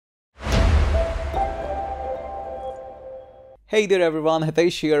Hey there everyone,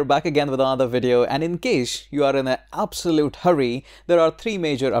 Hitesh here, back again with another video, and in case you are in an absolute hurry, there are three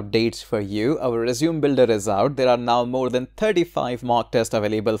major updates for you. Our resume builder is out. There are now more than 35 mock tests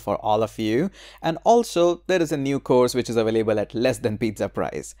available for all of you, and also there is a new course which is available at less than pizza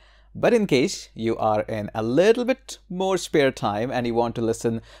price. But in case you are in a little bit more spare time and you want to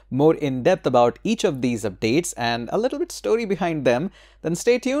listen more in depth about each of these updates and a little bit story behind them, then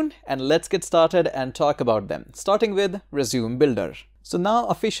stay tuned and let's get started and talk about them, starting with Resume Builder. So now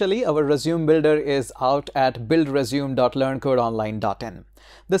officially our Resume Builder is out at buildresume.learncodeonline.in.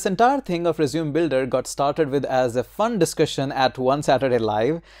 This entire thing of Resume Builder got started with as a fun discussion at One Saturday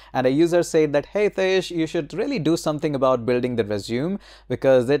Live, and a user said that, hey Hitesh, you should really do something about building the resume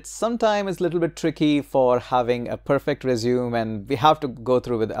because it's sometimes a little bit tricky for having a perfect resume and we have to go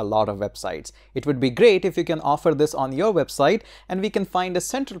through with a lot of websites. It would be great if you can offer this on your website and we can find a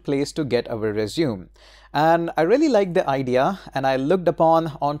central place to get our resume. And I really liked the idea and I looked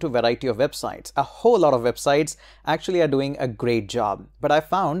onto a variety of websites. A whole lot of websites actually are doing a great job. But I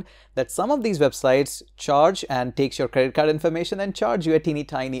found that some of these websites charge and takes your credit card information and charge you a teeny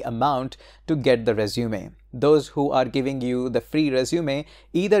tiny amount to get the resume. Those who are giving you the free resume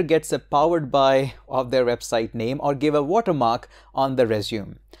either gets a powered by of their website name or give a watermark on the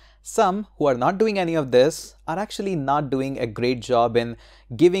resume. Some who are not doing any of this are actually not doing a great job in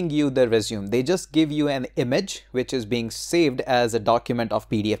giving you the resume. They just give you an image which is being saved as a document of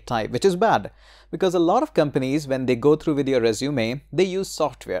PDF type, which is bad because a lot of companies, when they go through with your resume, they use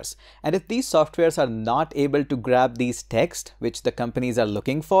softwares. And if these softwares are not able to grab these text which the companies are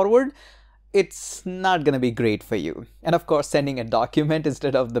looking forward, it's not going to be great for you. And of course, sending a document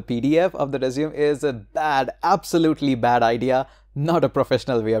instead of the PDF of the resume is a bad, absolutely bad idea, not a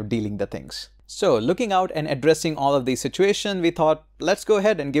professional way of dealing the things. So looking out and addressing all of these situations, we thought, let's go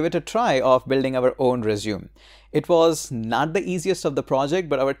ahead and give it a try of building our own resume. It was not the easiest of the project,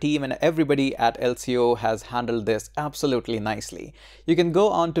 but our team and everybody at LCO has handled this absolutely nicely. You can go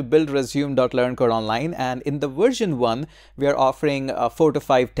on to buildresume.learncodeonline, and in the version 1, we are offering 4 to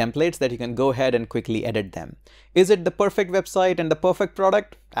 5 templates that you can go ahead and quickly edit them. Is it the perfect website and the perfect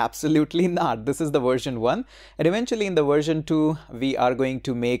product? Absolutely not. This is the version 1, and eventually in the version 2, we are going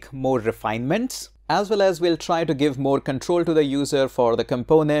to make more refinements, as well as we'll try to give more control to the user for the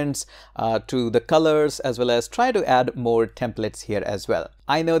components, to the colors, as well as try to add more templates here as well.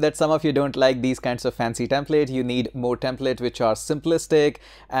 I know that some of you don't like these kinds of fancy templates. You need more templates which are simplistic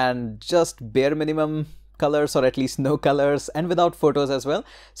and just bare minimum colors, or at least no colors, and without photos as well.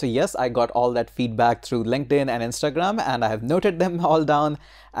 So yes, I got all that feedback through LinkedIn and Instagram, and I have noted them all down,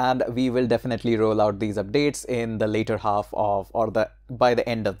 and we will definitely roll out these updates in the later half of by the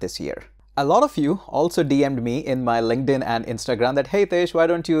end of this year. A lot of you also DM'd me in my LinkedIn and Instagram that, hey Tesh, why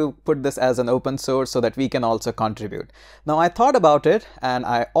don't you put this as an open source so that we can also contribute? Now I thought about it and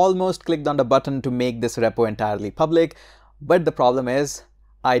I almost clicked on the button to make this repo entirely public, but the problem is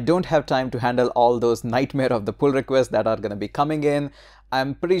I don't have time to handle all those nightmare of the pull requests that are going to be coming in.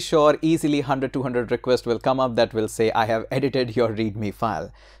 I'm pretty sure easily 100-200 requests will come up that will say, I have edited your README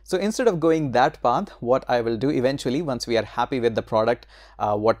file. So instead of going that path, what I will do eventually, once we are happy with the product,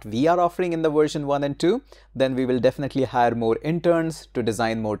 what we are offering in the version 1 and 2, then we will definitely hire more interns to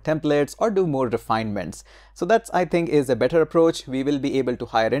design more templates or do more refinements. So that's, I think, is a better approach. We will be able to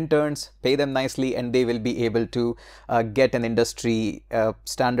hire interns, pay them nicely, and they will be able to get an industry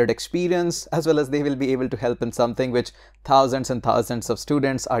standard experience, as well as they will be able to help in something which thousands and thousands of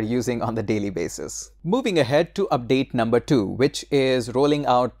students are using on the daily basis. Moving ahead to update number 2, which is rolling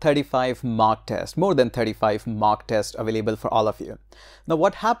out 35 mock tests, more than 35 mock tests available for all of you. Now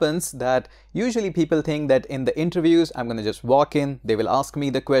what happens that usually people think that in the interviews, I'm going to just walk in, they will ask me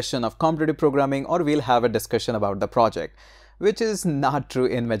the question of competitive programming, or we'll have a discussion about the project, which is not true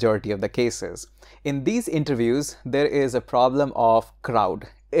in majority of the cases. In these interviews, there is a problem of crowd.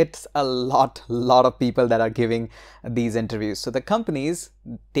 It's a lot of people that are giving these interviews. So the companies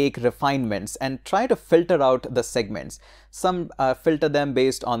take refinements and try to filter out the segments. Some filter them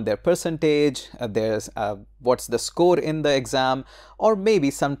based on their percentage, there's what's the score in the exam, or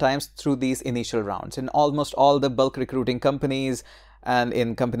maybe sometimes through these initial rounds. In almost all the bulk recruiting companies, and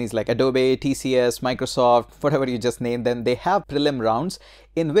in companies like Adobe, TCS, Microsoft, whatever you just name them, they have prelim rounds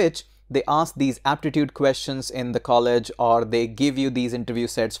in which they ask these aptitude questions in the college, or they give you these interview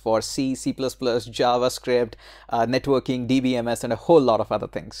sets for C, C++, JavaScript, networking, DBMS, and a whole lot of other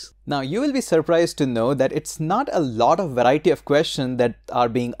things. Now, you will be surprised to know that it's not a lot of variety of questions that are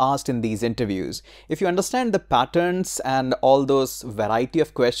being asked in these interviews. If you understand the patterns and all those variety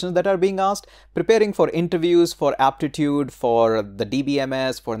of questions that are being asked, preparing for interviews, for aptitude, for the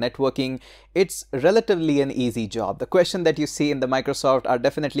DBMS, for networking, it's relatively an easy job. The question that you see in the Microsoft are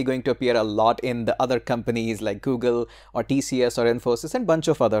definitely going to appear a lot in the other companies like Google or TCS or Infosys and a bunch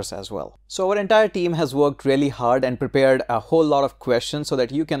of others as well. So our entire team has worked really hard and prepared a whole lot of questions so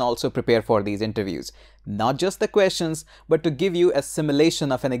that you can also prepare for these interviews. Not just the questions, but to give you a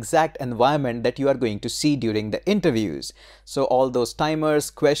simulation of an exact environment that you are going to see during the interviews. So all those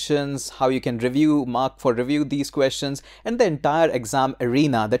timers, questions, how you can mark for review these questions, and the entire exam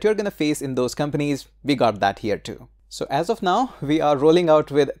arena that you're going to face in those companies, we got that here too. So as of now, we are rolling out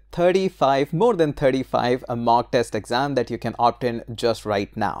with more than 35 mock test exam that you can opt in just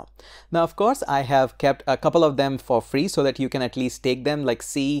right now. Now, of course, I have kept a couple of them for free so that you can at least take them, like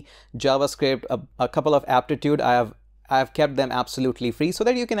C, JavaScript, a couple of aptitude. I have kept them absolutely free so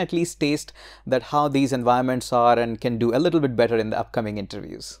that you can at least taste that how these environments are and can do a little bit better in the upcoming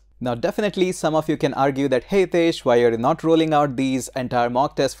interviews. Now, definitely some of you can argue that, hey Tesh, why are you not rolling out these entire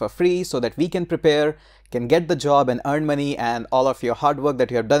mock tests for free so that we can prepare, can get the job and earn money, and all of your hard work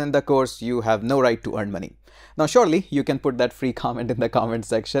that you have done in the course, you have no right to earn money. Now, surely you can put that free comment in the comment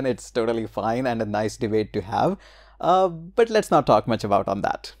section. It's totally fine and a nice debate to have. But let's not talk much about on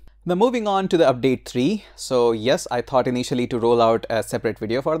that. Now moving on to the update 3. So yes, I thought initially to roll out a separate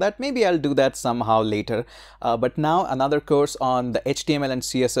video for that. Maybe I'll do that somehow later. But now another course on the HTML and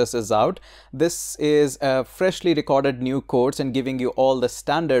CSS is out. This is a freshly recorded new course and giving you all the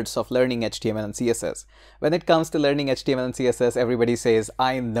standards of learning HTML and CSS. When it comes to learning HTML and CSS, everybody says,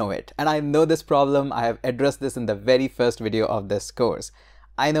 I know it. And I know this problem. I have addressed this in the very first video of this course.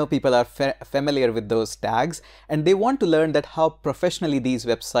 I know people are familiar with those tags and they want to learn that how professionally these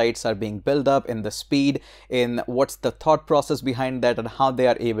websites are being built up, in the speed, in what's the thought process behind that and how they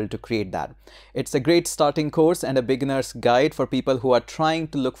are able to create that. It's a great starting course and a beginner's guide for people who are trying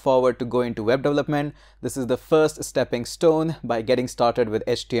to look forward to go into web development. This is the first stepping stone by getting started with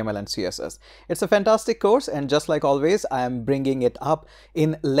HTML and CSS. It's a fantastic course, and just like always, I am bringing it up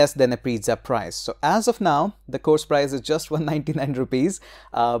in less than a pre-zap price. So as of now, the course price is just 199 rupees.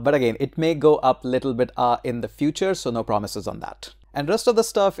 But again, it may go up a little bit in the future, so no promises on that. And rest of the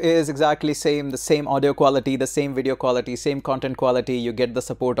stuff is exactly the same audio quality, the same video quality, same content quality. You get the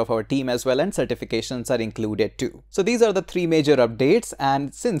support of our team as well, and certifications are included too. So these are the 3 major updates.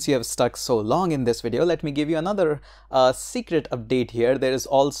 And since you have stuck so long in this video, let me give you another secret update here. There is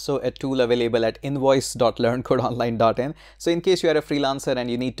also a tool available at invoice.learncodeonline.in. So in case you are a freelancer and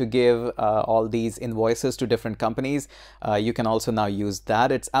you need to give all these invoices to different companies, you can also now use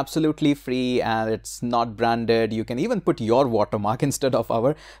that. It's absolutely free and it's not branded. You can even put your watermark instead of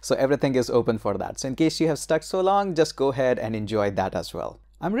our, so everything is open for that. So in case you have stuck so long, just go ahead and enjoy that as well.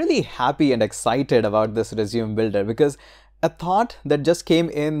 I'm really happy and excited about this resume builder because a thought that just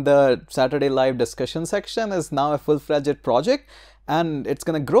came in the Saturday Live discussion section is now a full-fledged project, and it's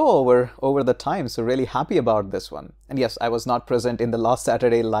going to grow over the time. So really happy about this one. And yes, I was not present in the last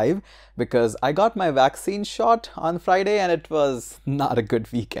Saturday Live because I got my vaccine shot on Friday and it was not a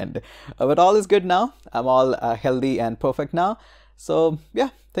good weekend. But all is good now. I'm all healthy and perfect now. So yeah,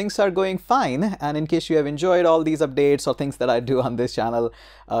 things are going fine. And in case you have enjoyed all these updates or things that I do on this channel,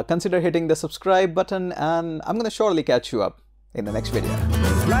 consider hitting the subscribe button, and I'm going to surely catch you up in the next video.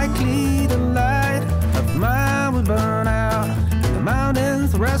 It's likely the light of mine will burn out in the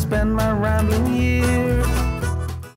mountains where I spend my rambling years.